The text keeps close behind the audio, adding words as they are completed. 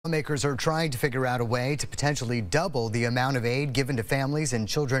Lawmakers are trying to figure out a way to potentially double the amount of aid given to families and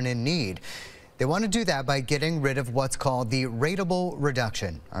children in need. They want to do that by getting rid of what's called the rateable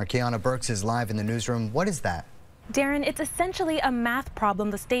reduction. Our Kiana Burks is live in the newsroom. What is that? Darren, it's essentially a math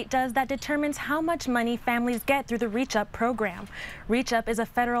problem the state does that determines how much money families get through the Reach Up program. Reach Up is a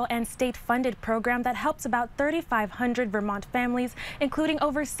federal and state-funded program that helps about 3,500 Vermont families, including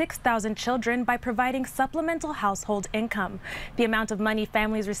over 6,000 children, by providing supplemental household income. The amount of money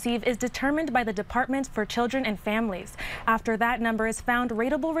families receive is determined by the Department for Children and Families. After that number is found,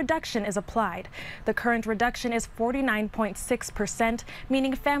 rateable reduction is applied. The current reduction is 49.6%,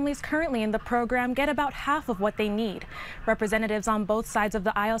 meaning families currently in the program get about half of what they need. Representatives on both sides of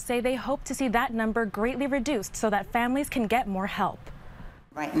the aisle say they hope to see that number greatly reduced so that families can get more help.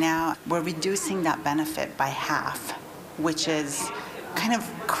 Right now, we're reducing that benefit by half, which is kind of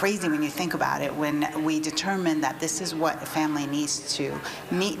crazy when you think about it, when we determine that this is what a family needs to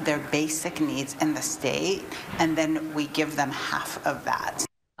meet their basic needs in the state, and then we give them half of that.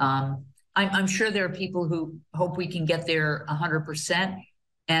 I'm sure there are people who hope we can get there 100%,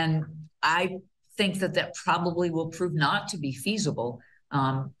 and I think that probably will prove not to be feasible.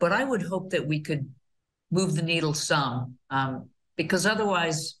 But I would hope that we could move the needle some, because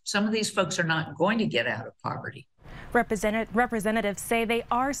otherwise some of these folks are not going to get out of poverty. Representatives say they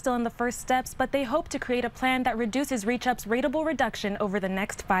are still in the first steps, but they hope to create a plan that reduces Reach Up's rateable reduction over the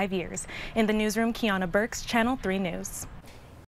next 5 years. In the newsroom, Kiana Burks, Channel 3 News.